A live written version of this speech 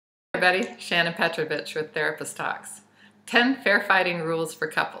everybody, Shannon Petrovich with Therapist Talks. 10 fair fighting rules for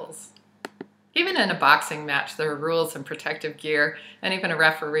couples. Even in a boxing match, there are rules and protective gear, and even a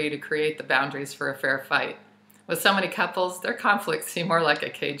referee to create the boundaries for a fair fight. With so many couples, their conflicts seem more like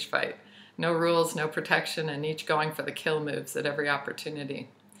a cage fight. No rules, no protection, and each going for the kill moves at every opportunity.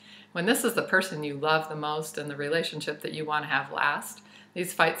 When this is the person you love the most and the relationship that you want to have last,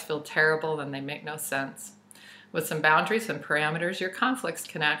 these fights feel terrible and they make no sense. With some boundaries and parameters, your conflicts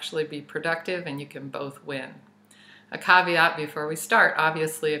can actually be productive and you can both win. A caveat before we start: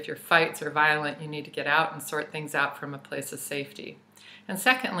 obviously, if your fights are violent, you need to get out and sort things out from a place of safety. And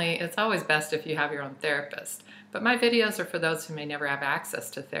secondly, it's always best if you have your own therapist. But my videos are for those who may never have access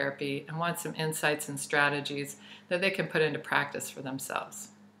to therapy and want some insights and strategies that they can put into practice for themselves.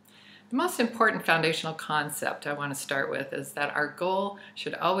 The most important foundational concept I want to start with is that our goal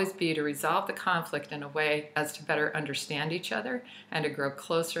should always be to resolve the conflict in a way as to better understand each other and to grow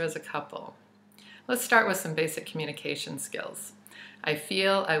closer as a couple. Let's start with some basic communication skills. I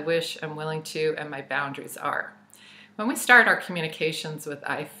feel, I wish, I'm willing to, and my boundaries are. When we start our communications with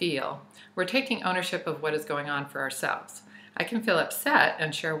I feel, we're taking ownership of what is going on for ourselves. I can feel upset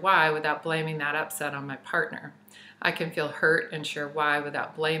and share why without blaming that upset on my partner. I can feel hurt and share why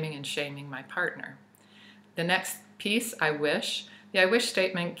without blaming and shaming my partner. The next piece, I wish. The I wish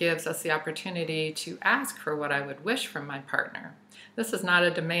statement gives us the opportunity to ask for what I would wish from my partner. This is not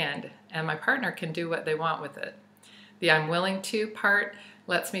a demand, and my partner can do what they want with it. The I'm willing to part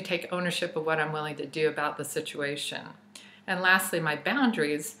lets me take ownership of what I'm willing to do about the situation. And lastly, my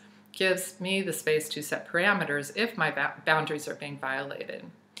boundaries gives me the space to set parameters if my boundaries are being violated.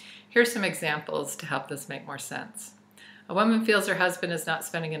 Here's some examples to help this make more sense. A woman feels her husband is not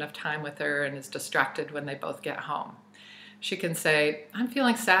spending enough time with her and is distracted when they both get home. She can say, I'm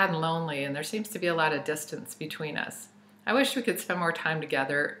feeling sad and lonely and there seems to be a lot of distance between us. I wish we could spend more time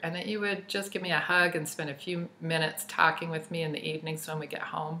together and that you would just give me a hug and spend a few minutes talking with me in the evenings when we get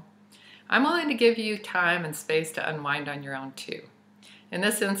home. I'm willing to give you time and space to unwind on your own too. In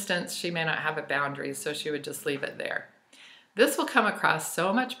this instance, she may not have a boundary, so she would just leave it there. This will come across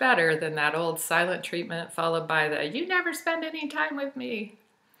so much better than that old silent treatment followed by the you never spend any time with me.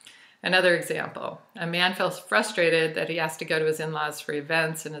 Another example, a man feels frustrated that he has to go to his in-laws for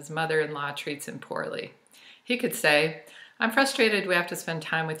events and his mother-in-law treats him poorly. He could say, I'm frustrated we have to spend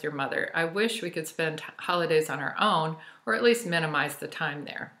time with your mother. I wish we could spend holidays on our own or at least minimize the time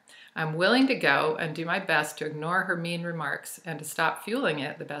there. I'm willing to go and do my best to ignore her mean remarks and to stop fueling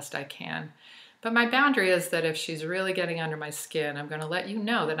it the best I can. But my boundary is that if she's really getting under my skin, I'm going to let you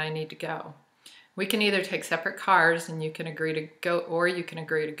know that I need to go. We can either take separate cars and you can agree to go, or you can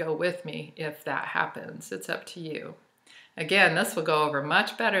agree to go with me if that happens. It's up to you. Again, this will go over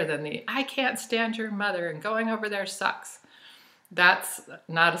much better than the I can't stand your mother and going over there sucks. That's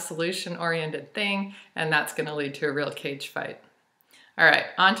not a solution-oriented thing, and that's going to lead to a real cage fight. All right,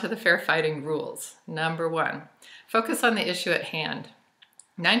 on to the fair fighting rules. Number 1, focus on the issue at hand.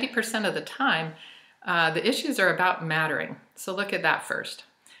 90% of the time, the issues are about mattering. So look at that first.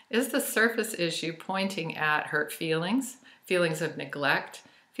 Is the surface issue pointing at hurt feelings, feelings of neglect,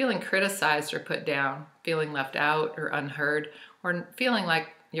 feeling criticized or put down, feeling left out or unheard, or feeling like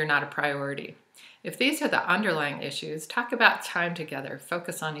you're not a priority? If these are the underlying issues, talk about time together,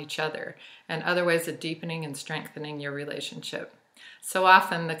 focus on each other, and other ways of deepening and strengthening your relationship. So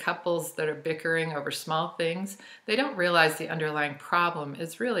often the couples that are bickering over small things, they don't realize the underlying problem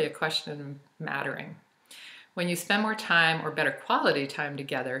is really a question of mattering. When you spend more time or better quality time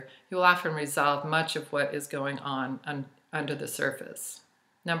together, you will often resolve much of what is going on under the surface.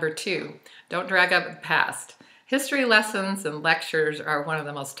 Number 2, don't drag up the past. History lessons and lectures are one of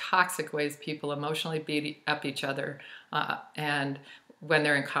the most toxic ways people emotionally beat up each other and when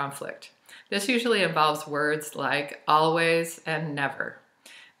they're in conflict. This usually involves words like always and never,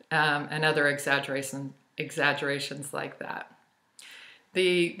 and other exaggerations like that.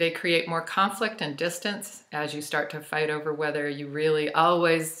 They create more conflict and distance as you start to fight over whether you really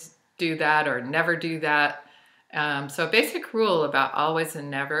always do that or never do that. So a basic rule about always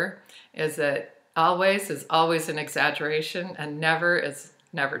and never is that always is always an exaggeration and never is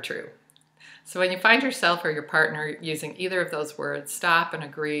never true. So when you find yourself or your partner using either of those words, stop and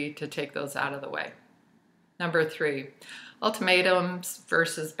agree to take those out of the way. Number 3, ultimatums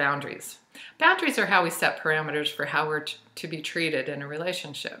versus boundaries. Boundaries are how we set parameters for how we're to be treated in a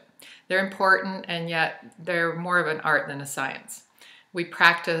relationship. They're important, and yet they're more of an art than a science. We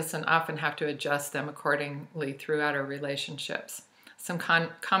practice and often have to adjust them accordingly throughout our relationships. Some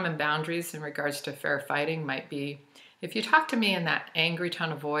common boundaries in regards to fair fighting might be, if you talk to me in that angry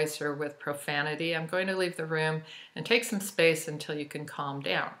tone of voice or with profanity, I'm going to leave the room and take some space until you can calm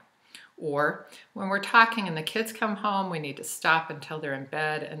down. Or when we're talking and the kids come home, we need to stop until they're in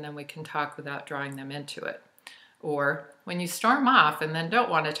bed and then we can talk without drawing them into it. Or when you storm off and then don't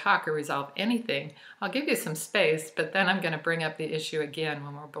want to talk or resolve anything, I'll give you some space, but then I'm going to bring up the issue again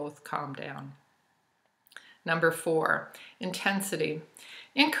when we're both calmed down. Number 4, intensity.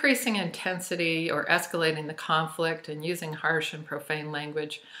 Increasing intensity or escalating the conflict and using harsh and profane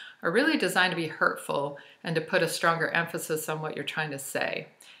language are really designed to be hurtful and to put a stronger emphasis on what you're trying to say.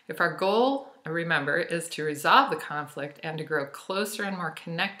 If our goal, remember, is to resolve the conflict and to grow closer and more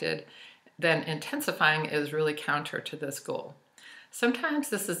connected, then intensifying is really counter to this goal. Sometimes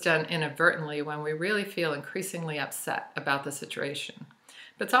this is done inadvertently when we really feel increasingly upset about the situation.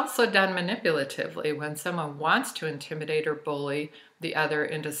 But it's also done manipulatively when someone wants to intimidate or bully the other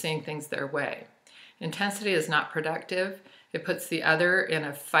into seeing things their way. Intensity is not productive. It puts the other in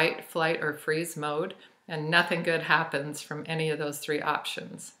a fight, flight, or freeze mode, and nothing good happens from any of those 3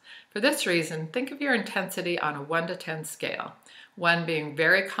 options. For this reason, think of your intensity on a 1 to 10 scale, 1 being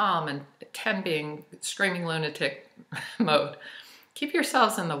very calm and 10 being screaming lunatic mode. Keep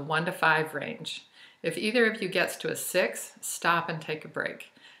yourselves in the 1 to 5 range. If either of you gets to a 6, stop and take a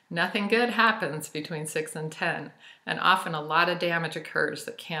break. Nothing good happens between 6 and 10, and often a lot of damage occurs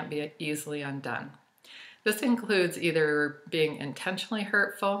that can't be easily undone. This includes either being intentionally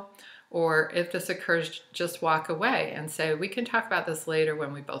hurtful, or if this occurs, just walk away and say, we can talk about this later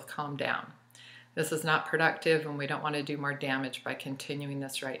when we both calm down. This is not productive and we don't want to do more damage by continuing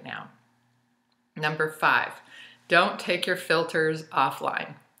this right now. Number 5, don't take your filters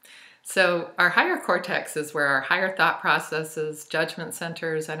offline. So our higher cortex is where our higher thought processes, judgment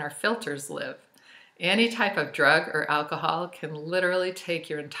centers, and our filters live. Any type of drug or alcohol can literally take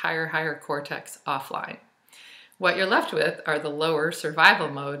your entire higher cortex offline. What you're left with are the lower survival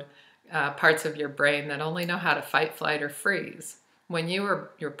mode parts of your brain that only know how to fight, flight, or freeze. When you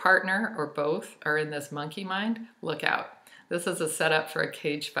or your partner or both are in this monkey mind, look out. This is a setup for a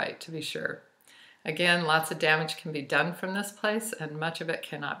cage fight, to be sure. Again, lots of damage can be done from this place, and much of it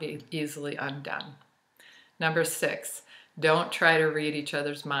cannot be easily undone. Number 6, don't try to read each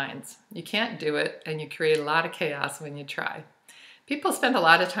other's minds. You can't do it, and you create a lot of chaos when you try. People spend a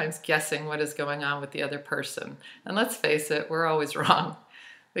lot of times guessing what is going on with the other person, and let's face it, we're always wrong.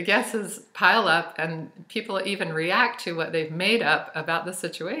 The guesses pile up, and people even react to what they've made up about the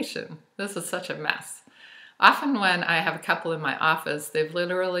situation. This is such a mess. Often when I have a couple in my office, they've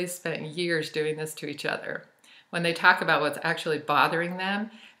literally spent years doing this to each other. When they talk about what's actually bothering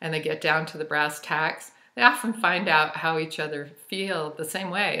them and they get down to the brass tacks, they often find out how each other feel the same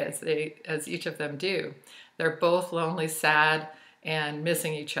way as each of them do. They're both lonely, sad, and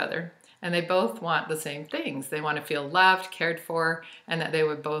missing each other. And they both want the same things. They want to feel loved, cared for, and that they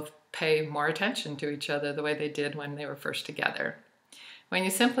would both pay more attention to each other the way they did when they were first together. When you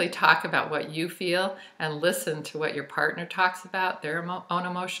simply talk about what you feel and listen to what your partner talks about, their own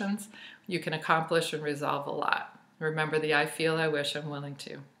emotions, you can accomplish and resolve a lot. Remember the I feel, I wish, I'm willing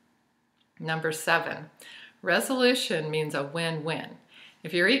to. Number 7, resolution means a win-win.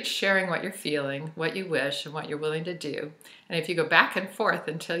 If you're each sharing what you're feeling, what you wish, and what you're willing to do, and if you go back and forth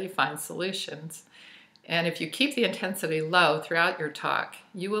until you find solutions, and if you keep the intensity low throughout your talk,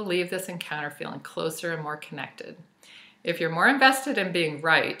 you will leave this encounter feeling closer and more connected. If you're more invested in being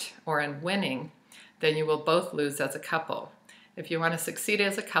right or in winning, then you will both lose as a couple. If you want to succeed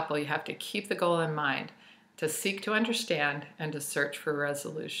as a couple, you have to keep the goal in mind, to seek to understand and to search for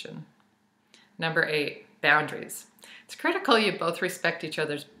resolution. Number 8, boundaries. It's critical you both respect each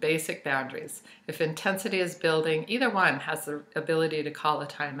other's basic boundaries. If intensity is building, either one has the ability to call a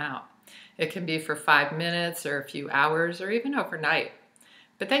timeout. It can be for 5 minutes or a few hours or even overnight.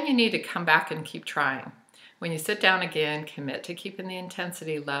 But then you need to come back and keep trying. When you sit down again, commit to keeping the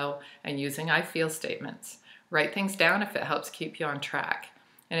intensity low and using I feel statements. Write things down if it helps keep you on track.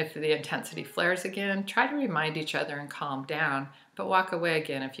 And if the intensity flares again, try to remind each other and calm down, but walk away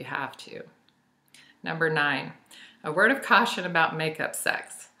again if you have to. Number 9, a word of caution about makeup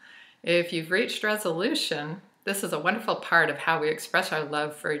sex. If you've reached resolution, this is a wonderful part of how we express our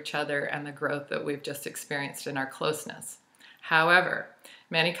love for each other and the growth that we've just experienced in our closeness. However,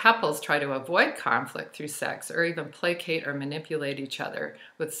 many couples try to avoid conflict through sex or even placate or manipulate each other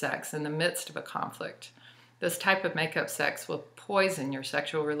with sex in the midst of a conflict. This type of makeup sex will poison your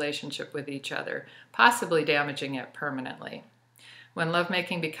sexual relationship with each other, possibly damaging it permanently. When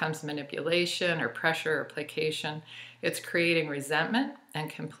lovemaking becomes manipulation or pressure or placation, it's creating resentment and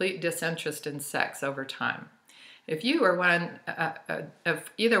complete disinterest in sex over time. If either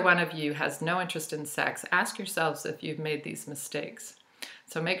one of you has no interest in sex, ask yourselves if you've made these mistakes.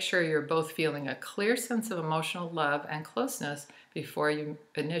 So make sure you're both feeling a clear sense of emotional love and closeness before you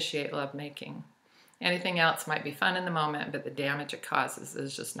initiate lovemaking. Anything else might be fun in the moment, but the damage it causes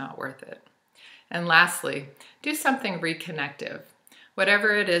is just not worth it. And lastly, do something reconnective.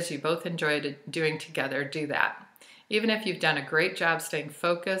 Whatever it is you both enjoy doing together, do that. Even if you've done a great job staying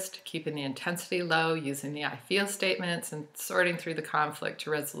focused, keeping the intensity low, using the I feel statements, and sorting through the conflict to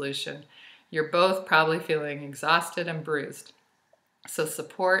resolution, you're both probably feeling exhausted and bruised. So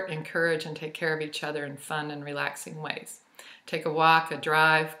support, encourage, and take care of each other in fun and relaxing ways. Take a walk, a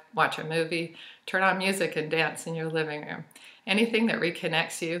drive, watch a movie, turn on music and dance in your living room. Anything that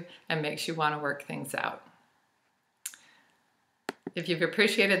reconnects you and makes you want to work things out. If you've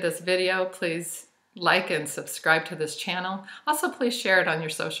appreciated this video, please like and subscribe to this channel. Also, please share it on your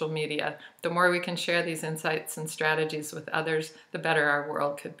social media. The more we can share these insights and strategies with others, the better our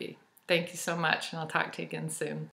world could be. Thank you so much, and I'll talk to you again soon.